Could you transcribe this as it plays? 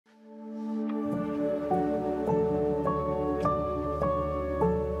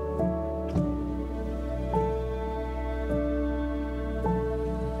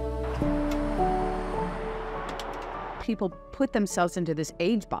people put themselves into this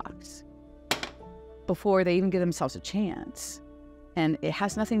age box before they even give themselves a chance. And it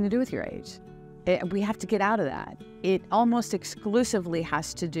has nothing to do with your age. We have to get out of that. It almost exclusively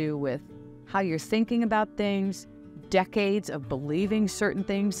has to do with how you're thinking about things, decades of believing certain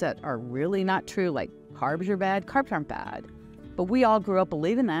things that are really not true, like carbs are bad. Carbs aren't bad. But we all grew up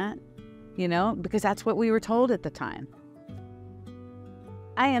believing that, you know, because that's what we were told at the time.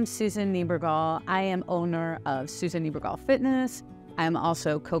 I am Susan Niebergall. I am owner of Susan Niebergall Fitness. I am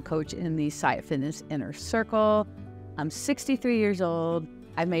also co-coach in the Science Fitness Inner Circle. I'm 63 years old.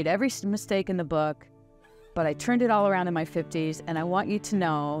 I've made every mistake in the book, but I turned it all around in my 50s, and I want you to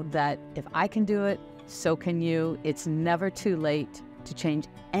know that if I can do it, so can you. It's never too late to change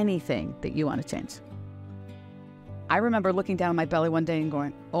anything that you want to change. I remember looking down at my belly one day and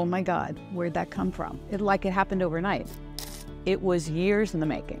going, oh my God, where'd that come from? It happened overnight. It was years in the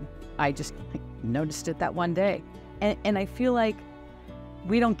making. I just noticed it that one day. And I feel like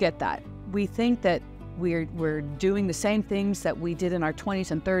we don't get that. We think that we're doing the same things that we did in our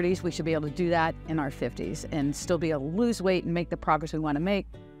 20s and 30s. We should be able to do that in our 50s and still be able to lose weight and make the progress we want to make.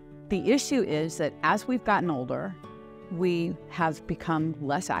 The issue is that as we've gotten older, we have become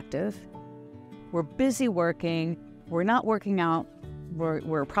less active. We're busy working. We're not working out.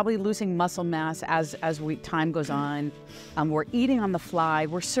 We're probably losing muscle mass as time goes on. We're eating on the fly.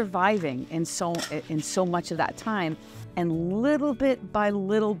 We're surviving in so much of that time. And little bit by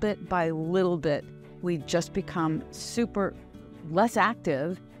little bit by little bit, we just become super less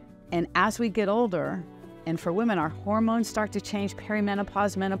active. And as we get older, and for women, our hormones start to change,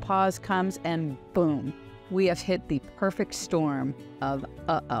 perimenopause, menopause comes, and boom, we have hit the perfect storm of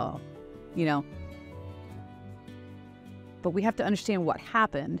uh-oh, you know. But we have to understand what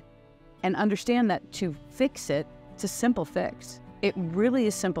happened and understand that to fix it, it's a simple fix. It really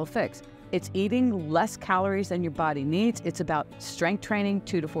is a simple fix. It's eating less calories than your body needs. It's about strength training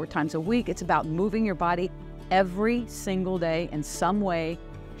 2 to 4 times a week. It's about moving your body every single day in some way,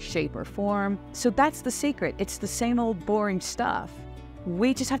 shape, or form. So that's the secret. It's the same old boring stuff.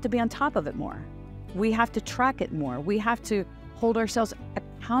 We just have to be on top of it more. We have to track it more. We have to hold ourselves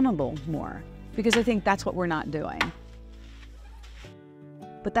accountable more, because I think that's what we're not doing.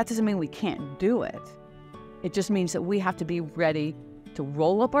 But that doesn't mean we can't do it. It just means that we have to be ready to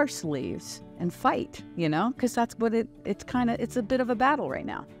roll up our sleeves and fight, you know, because that's what it's a bit of a battle right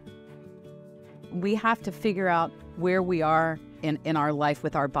now. We have to figure out where we are in our life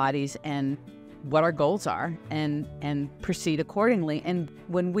with our bodies and what our goals are and proceed accordingly. And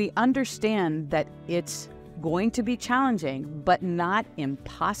when we understand that it's going to be challenging, but not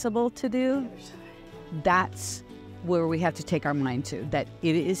impossible to do, that's where we have to take our mind to, that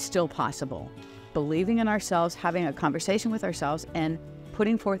it is still possible. Believing in ourselves, having a conversation with ourselves, and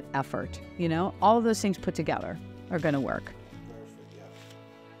putting forth effort. You know, all of those things put together are going to work.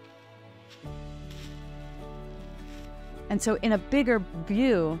 And so in a bigger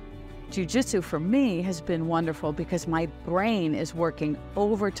view, jiu-jitsu for me has been wonderful because my brain is working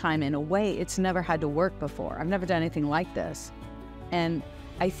overtime in a way it's never had to work before. I've never done anything like this. And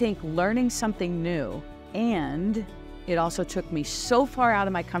I think learning something new, and it also took me so far out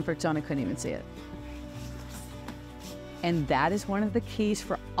of my comfort zone I couldn't even see it. And that is one of the keys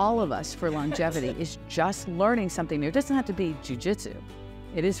for all of us for longevity, is just learning something new. It doesn't have to be jiu-jitsu.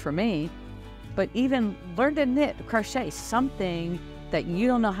 It is for me. But even learn to knit, crochet, something that you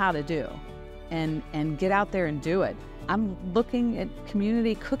don't know how to do, and get out there and do it. I'm looking at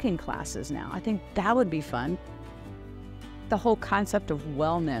community cooking classes now. I think that would be fun. The whole concept of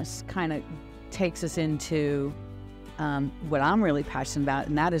wellness kind of takes us into what I'm really passionate about,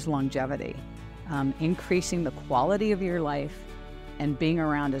 and that is longevity. Increasing the quality of your life and being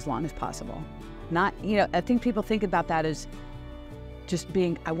around as long as possible. Not, you know, I think people think about that as just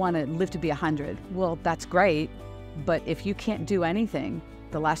being, I want to live to be 100. Well, that's great, but if you can't do anything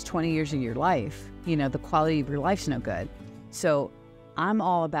the last 20 years of your life, you know, the quality of your life's no good. So I'm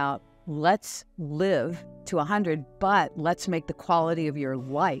all about, let's live to 100, but let's make the quality of your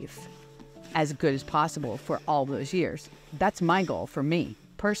life as good as possible for all those years. That's my goal for me,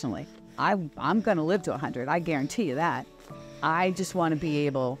 personally. I'm going to live to 100. I guarantee you that. I just want to be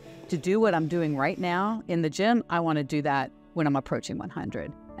able to do what I'm doing right now in the gym. I want to do that when I'm approaching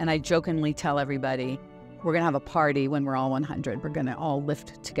 100. And I jokingly tell everybody, we're going to have a party when we're all 100. We're going to all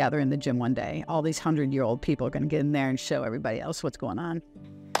lift together in the gym one day. All these 100-year-old people are going to get in there and show everybody else what's going on.